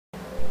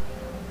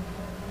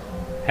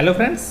Hello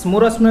friends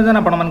मोर रश्मिरंजन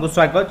आपको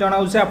स्वागत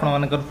जनाऊे आप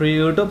free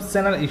YouTube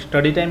channel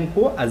study time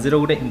को आज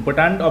गोटे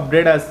इंपोर्टाट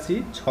अपडेट आसी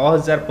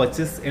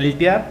 6025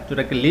 LTR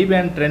जोटा कि live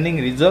and training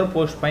reserve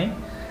post तो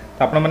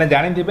आपने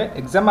जानी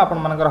एग्जाम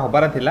आपर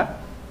हबार थिला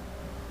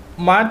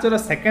मार्च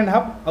सेकेंड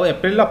हाफ और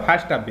एप्रिल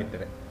फर्स्ट हाफ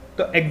भितर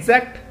तो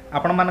एक्जाक्ट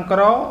आपर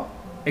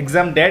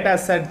एग्जाम डेट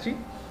आसी सारी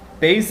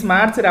 23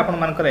 मार्च रे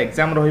आपर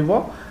एग्जाम रहिबो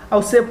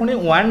आउ से पुणी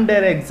वन डे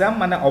एग्जाम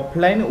माने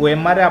ऑफलाइन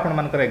ओएमआर रे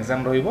आपर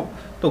एग्जाम रहिबो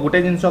तो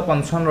गोटे जिनस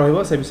कनसर्न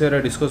रहिबो से विषय रे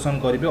डिस्कशन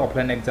करिवे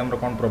ऑफलाइन एग्जाम रो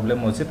कोन प्रॉब्लम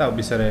होछि ता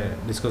विषय रे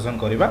डिस्कशन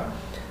करिबा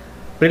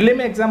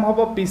प्रीलिम एग्जाम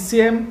होबो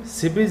PCM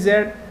CBZ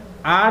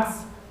आर्ट्स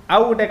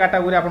आउ गोटे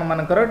कैटेगरी आपर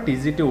मानकर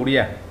TGT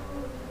ओडिया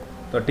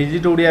तो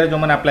TGT ओडिया रे जो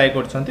माने अप्लाई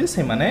करछंती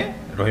से माने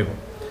रहिबो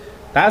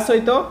ता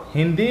सहित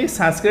हिंदी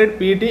संस्कृत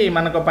PET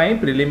एमानक पई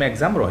प्रीलिम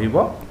एग्जाम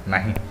रहिबो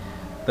नाही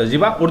तो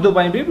जीवा उर्दू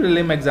पाई भी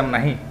प्रीलिम एग्जाम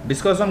नहीं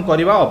डिस्कशन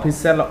करवा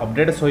ऑफिशियल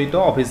अपडेट सहित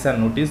ऑफिशियल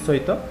नोटिस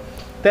सहित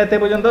तो ये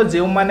पर्यंत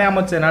जो मैंने आम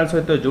चैनल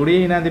सहित जोड़ी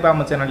ही ना आम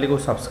चैनल को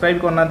सब्सक्राइब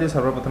करना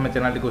सर्वप्रथम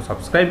चैनल को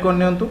सब्सक्राइब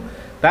करनियंतु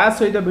ता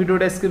सहित वीडियो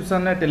डिस्क्रिप्शन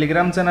में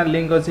टेलीग्राम चैनल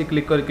लिंक अच्छी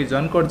क्लिक करके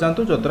जॉइन कर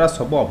जातु जद्वारा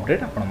सब अपडेट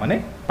आपण मैंने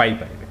पाई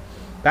पाइबे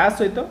ता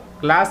सहित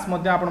क्लास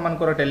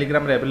आपण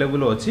टेलीग्राम रे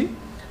अवेलेबल अच्छी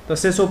तो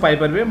से सब पाई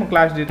परिबे मो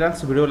क्लास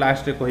डिटेल्स वीडियो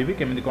लास्ट रे कहबी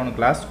केमिति कोन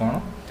क्लास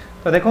कोन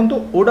तो देखो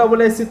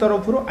OWSC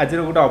तरफ आज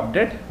गोटे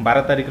अपडेट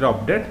 12 तारिख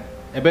अपडेट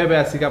एवं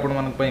आसिक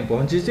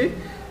पहुँची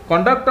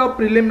conduct of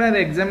preliminary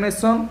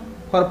examination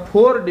for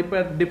 4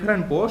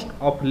 different post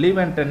of live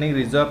and training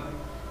reserve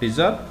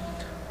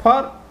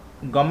for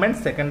government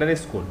secondary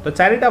school तो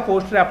 4टा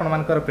पोस्ट रे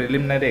आपनकर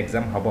प्रिलिमिनरी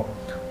एग्जाम हम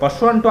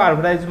pursuant to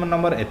advertisement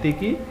number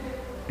एतिकी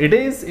it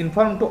is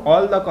inform to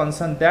all the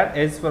concern that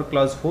as per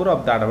clause 4 of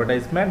the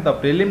advertisement the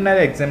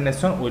preliminary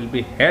examination will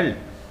be held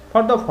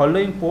for the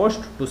following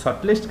post to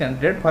shortlist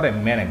candidate for a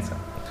main exam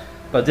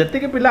तो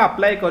जितने पिला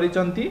apply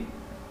करिसंती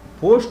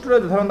post रो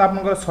धरन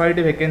आपनकर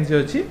 100 vacancy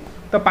अछि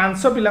तो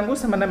 500 पिला को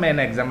से मेन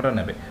एग्जाम रो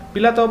नेबे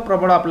पिला तो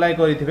प्रबल अप्लाई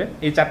करिथिबे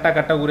ए 4टा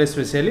कैटेगरी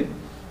स्पेशली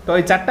तो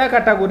ए 4टा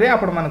कैटेगरी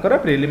आपण मानकर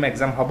प्रीलिम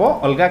एग्जाम हबो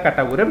अलगा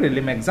कैटेगरी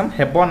प्रीलिम एग्जाम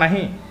हेबो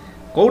नाही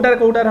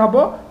कोउटार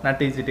हबो ना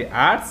TGT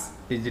arts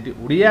TGT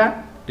Odia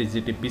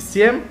TGT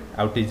PCM आ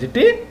TGT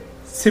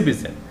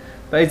CBZ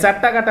तो ए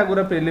 4टा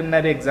कैटेगरी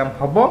प्रीलिमिनरी एग्जाम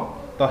हबो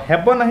तो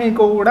हेबो नहीं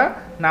कोउडा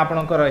ना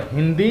आपनकर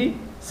हिंदी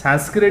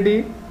संस्कृत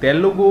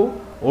तेलुगु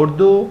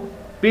उर्दू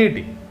PET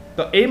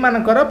तो ए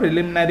मानकर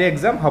preliminary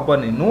exam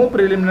हबनी no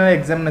preliminary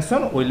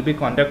examination will be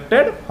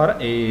conducted for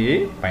a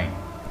पाई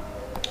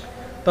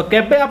तो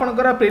केबे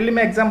आपनकर प्रिलिम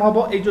एग्जाम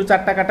हबो ए जो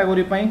 4टा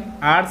category pi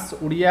arts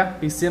Odia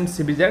PCM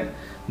CBZ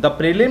the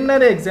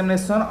preliminary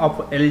examination of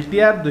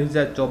LTR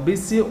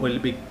 2024 will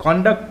be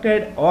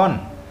conducted on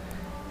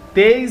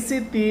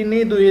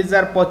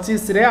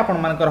 23/3/2025 रे आपण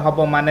मानकर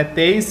हबो माने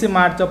 23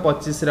 मार्च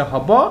 25 रे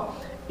हबो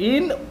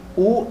इन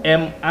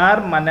OMR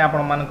माने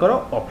आपण मानकर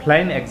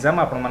ऑफलाइन एग्जाम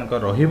आपण मानकर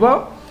रहिबो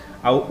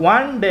आ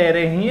वन डे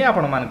रे ही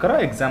आपण मानकर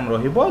एग्जाम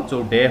रहिबो जो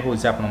डे हो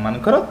जे आपण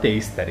मानकर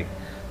 23 तारिख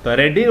तो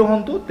रेडी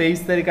रहंतु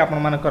 23 तारिख आपण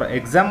मानकर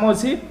एग्जाम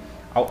अछि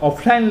आ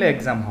ऑफलाइन ले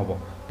एग्जाम हबो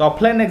तो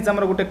ऑफलाइन एग्जाम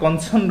रो गोटे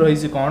कंसर्न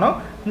रहिछि कोन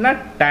ना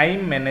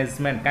टाइम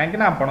मैनेजमेंट काहे कि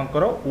ना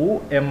आपनकर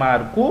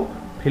OMR को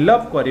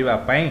फिलअप करिवा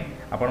पई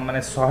आपण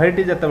माने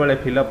 100टी जतबेले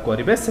फिलअप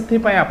करेंगे से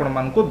आपण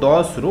मानकु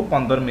 10 रु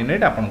 15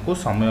 मिनिट आपनको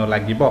समय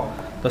लागिबो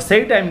तो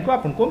सेही टाइम को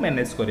आपनको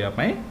मैनेज करिया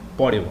पई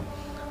पड़िबो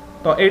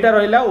तो एटा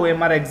रहिला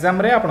OMR एग्जाम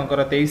रे आपनकर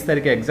 23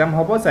 तारिख एग्जाम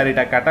हबो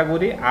 4टा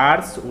category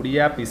arts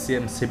Odia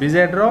PCM CBZ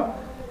रो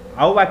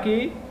आउ बाकी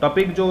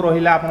टॉपिक जो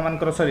रहिला आपण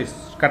मानकर sorry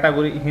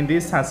category Hindi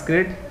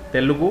Sanskrit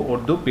Telugu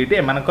Urdu PET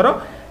एमानकर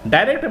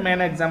direct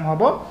main exam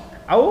हबो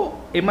आउ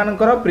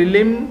एमानकर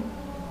प्रीलिम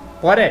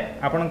परे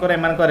आपनकर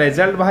एमानकर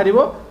रिजल्ट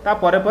बाहरिबो ता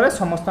परे परे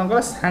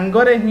समस्तनकर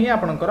सांगरे ही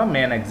आपनकर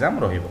मेन एग्जाम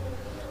रहिबो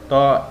तो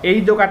एई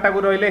जो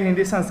कैटेगरी रहिले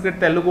हिंदी संस्कृत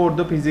तेलुगु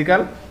उर्दू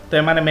फिजिकल तो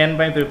एमाने मेन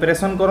पई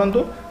प्रिपरेशन करंतु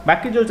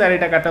बाकी जो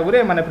 4टा कैटेगरी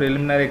एमाने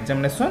प्रिलिमिनरी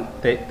एग्जामिनेशन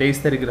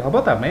 23 तारिख रे हबो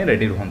ता में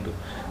रेडी रहंतु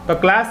तो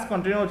क्लास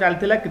कंटिन्यू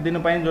चलतिला कि दिन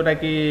पई जोटा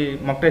कि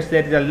मॉक टेस्ट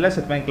तैयारी चलतिला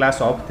से पई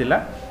क्लास ऑफ थिला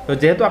तो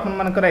जेहेतु आपन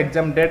मानकर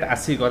एग्जाम डेट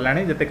आसी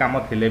गलानी जते काम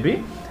थिले भी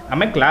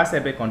आमे क्लास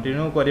एबे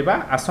कंटिन्यू करिबा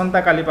आसंता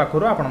काली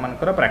पाखरो आपन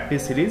मानकर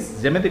प्रैक्टिस सीरीज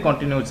जेमिति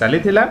कंटिन्यू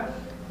चलीथिला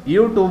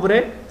यूट्यूब रे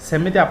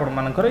सेमिति आपन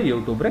मानकर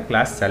यूट्यूब रे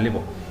क्लास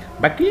चलिबो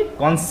बाकी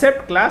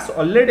कांसेप्ट क्लास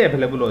ऑलरेडी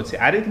अवेलेबल अछि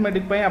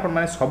अरिथमेटिक पई आपन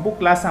माने सब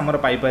क्लास हमर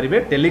पाई परिबे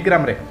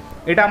टेलीग्राम रे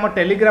एटा हम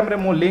टेलीग्राम रे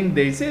मो लिंक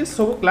देइसे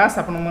सब क्लास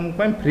आपन मन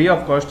पई फ्री ऑफ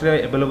कॉस्ट रे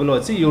अवेलेबल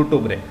अछि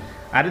यूट्यूब रे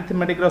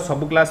अरिथमेटिक रो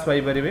सब क्लास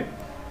पाई परिबे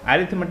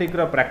अरिथमेटिक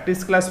रो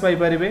प्रैक्टिस क्लास पाई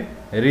परिबे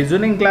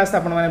रीजनिंग क्लास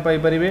आपन माने पाई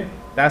परिबे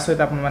ता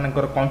सहित आपन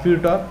मानकर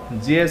कंप्यूटर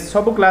जीएस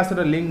सब क्लास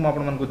रो लिंक म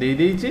आपन मन को देई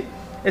देइछि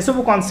ए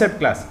सब कांसेप्ट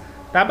क्लास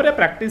तापरे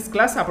प्रैक्टिस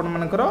क्लास आपन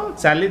मानकर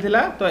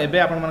चलीथिला तो एबे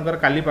आपन मानकर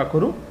काली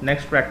पाखरु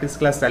नेक्स्ट प्रैक्टिस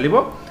क्लास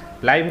चलिबो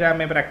लाइव रे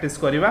हमें प्रैक्टिस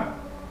करबा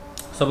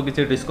सब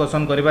किछि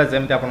डिस्कशन करबा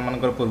जेमति आपन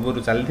मानकर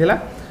पूर्वरु चलीथिला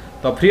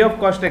तो फ्री ऑफ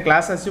कॉस्ट रे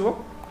क्लास आसीबो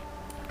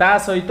ता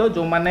सहित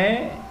जो माने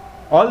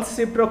ऑल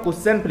शिफ्ट रो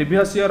क्वेश्चन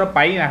प्रीवियस ईयर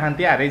पाई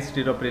नाहांती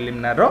RHT रो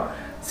प्रिलिमिनरी रो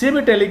सी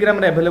भी टेलीग्राम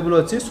रे अवेलेबल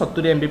अछि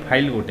 70 MB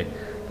फाइल गोटे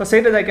तो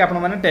सहीटा जाकि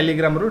आपने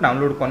टेलीग्राम रु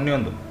डाउनलोड कर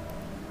नियंतु।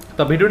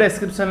 तो वीडियो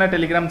डिस्क्रिप्शन में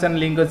टेलीग्राम चैनल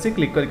लिंक अच्छी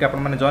क्लिक करके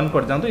आपने जॉइन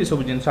कर जातु ये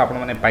सब जिन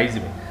आपने पाइबे।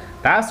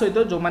 ता सहित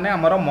जो मैंने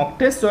आमर मक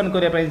टेस्ट जॉइन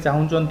करने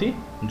चाहूँगी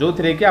जो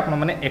थी कि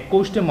आपने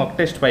 21 मक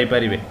टेस्ट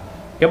पाइपर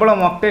केवल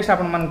मक टेस्ट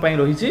आपंपाई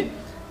रही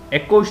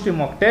 21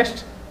 मक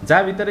टेस्ट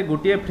जहाँ भितर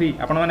गोटे फ्री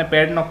आपने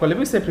पेड न कले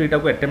भी से फ्रीटा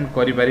को अटेम्प्ट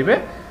करेंगे।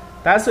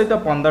 ता सहित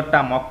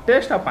 15टा मक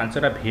टेस्ट और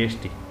 5टा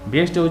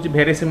VST हूँ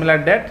भेरी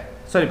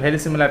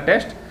सिमिलर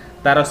टेस्ट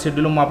तार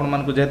शेड्यूल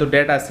मुझे जेहेतु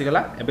डेट आसीगला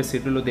एवं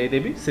शेड्यूल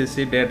देदेवी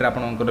से डेट्रे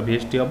आपंकर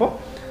VST हम।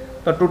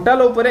 तो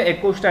टोटाल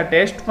 21टा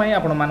टेस्ट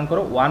आपंकर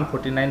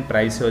 149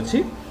 प्राइस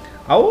अच्छी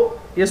आउ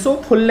ये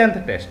सब फुल लेंथ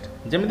टेस्ट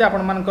जमी आपर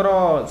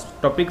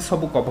टॉपिक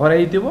सब कभर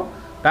हो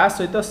ता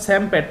सहित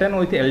same pattern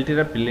with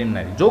LTR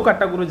preliminary जो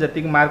कैटेगरी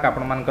जी मार्क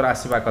आपर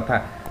आसवा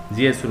कथा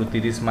GS रु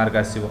 30 मार्क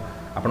आसो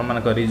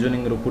आपर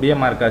रिजनिंग रु 20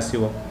 मार्क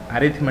आसो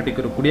अरिथमेटिक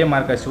रु 20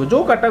 मार्क आसो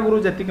जो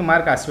कैटेगरी जी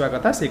मार्क आसवा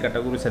कथा से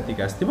कैटेगरी से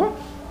आसो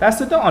ता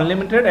सहित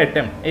अनलिमिटेड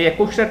अटेम्प्ट ये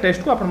 21टा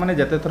टेस्ट को आपने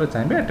जिते थर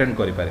चाहिए अटेंड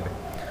करेंगे।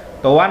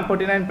 तो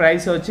 149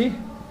 प्राइस अच्छी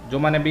जो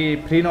मैंने भी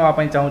फ्री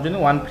नापी चाहूँ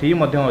 1 फ्री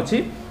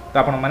अच्छी तो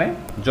आपने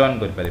जॉइन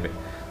करेंगे।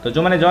 तो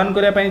जो मैंने जॉइन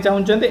करने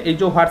चाहते ये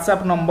जो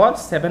व्हाट्सएप नंबर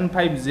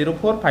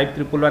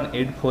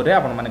 7504531184 रे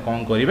आपने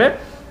कौन करेंगे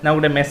ना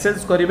गोटे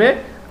मेसेज करेंगे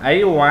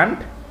आई वांट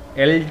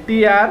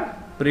LTR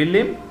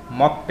प्रिलिम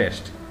मक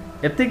टेस्ट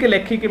एतिक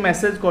लेखिकी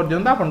मेसेज कर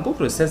दिखाँ आपको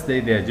प्रोसेस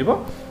दे दिज्व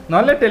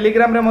ना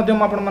टेलीग्राम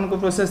आपको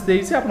प्रोसेस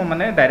देसी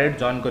आपने डायरेक्ट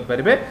जॉइन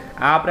करेंगे।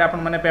 आप्रे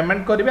आपने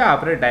पेमेंट करेंगे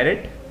आप्रे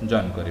डायरेक्ट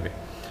जॉइन करेंगे।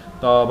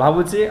 तो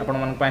भावुची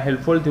आपन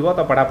हेल्पफुल थी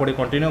तो पढ़ापढ़ी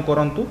कंटिन्यू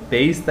करूँ।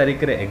 23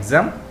 तारिख रे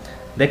एग्जाम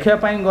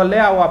देखापी गले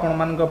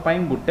आपण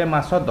गोटे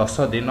मास 10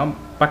 दिन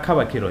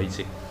पाखापाखि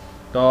रही।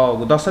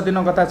 तो 10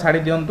 दिन कथा छाड़ी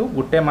दिंतु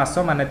गोटे मास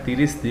माने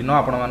 30 दिन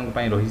आपण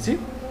रही।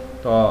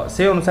 तो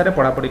से अनुसार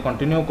पढ़ापढ़ी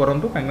कंटिन्यू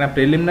करूँ कहीं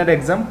प्रिलिमिनरी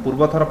एग्जाम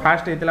पूर्व थर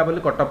फास्ट होता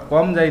बोली कटअफ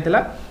कम जाइला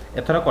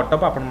एथर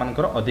कटअफ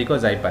आपर अधिक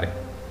जापे।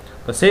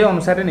 तो से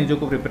अनुसार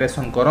निजको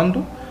प्रिपरेशन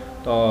करूँ।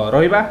 तो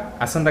रहिबा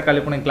आसंता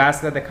काली पुणी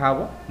क्लास रे देखा।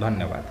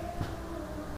 धन्यवाद।